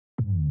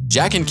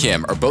Jack and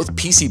Kim are both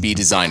PCB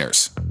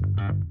designers.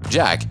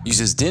 Jack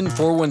uses DIN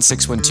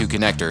 41612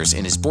 connectors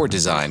in his board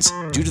designs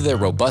due to their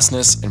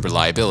robustness and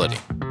reliability.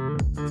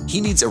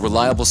 He needs a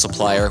reliable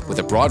supplier with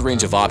a broad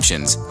range of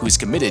options who is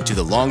committed to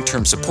the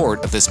long-term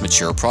support of this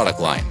mature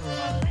product line.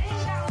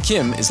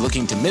 Kim is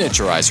looking to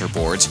miniaturize her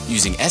boards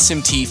using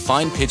SMT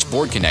fine-pitch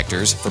board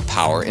connectors for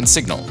power and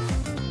signal.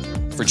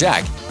 For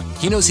Jack,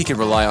 he knows he can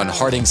rely on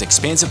HARTING's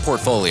expansive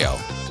portfolio,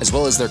 as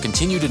well as their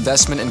continued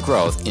investment and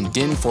growth in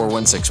DIN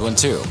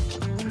 41612.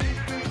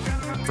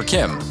 For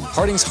Kim,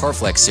 HARTING's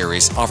har-flex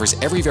series offers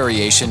every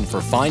variation for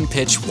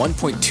fine-pitch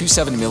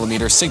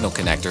 1.27mm signal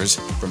connectors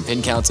from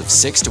pin counts of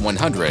 6 to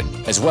 100,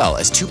 as well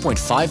as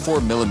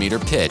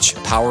 2.54mm pitch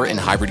power and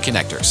hybrid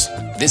connectors.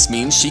 This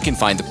means she can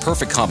find the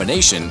perfect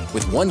combination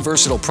with one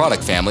versatile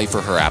product family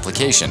for her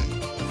application.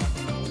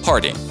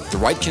 HARTING, the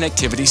right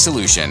connectivity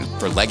solution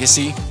for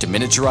legacy to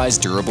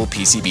miniaturized durable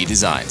PCB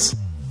designs.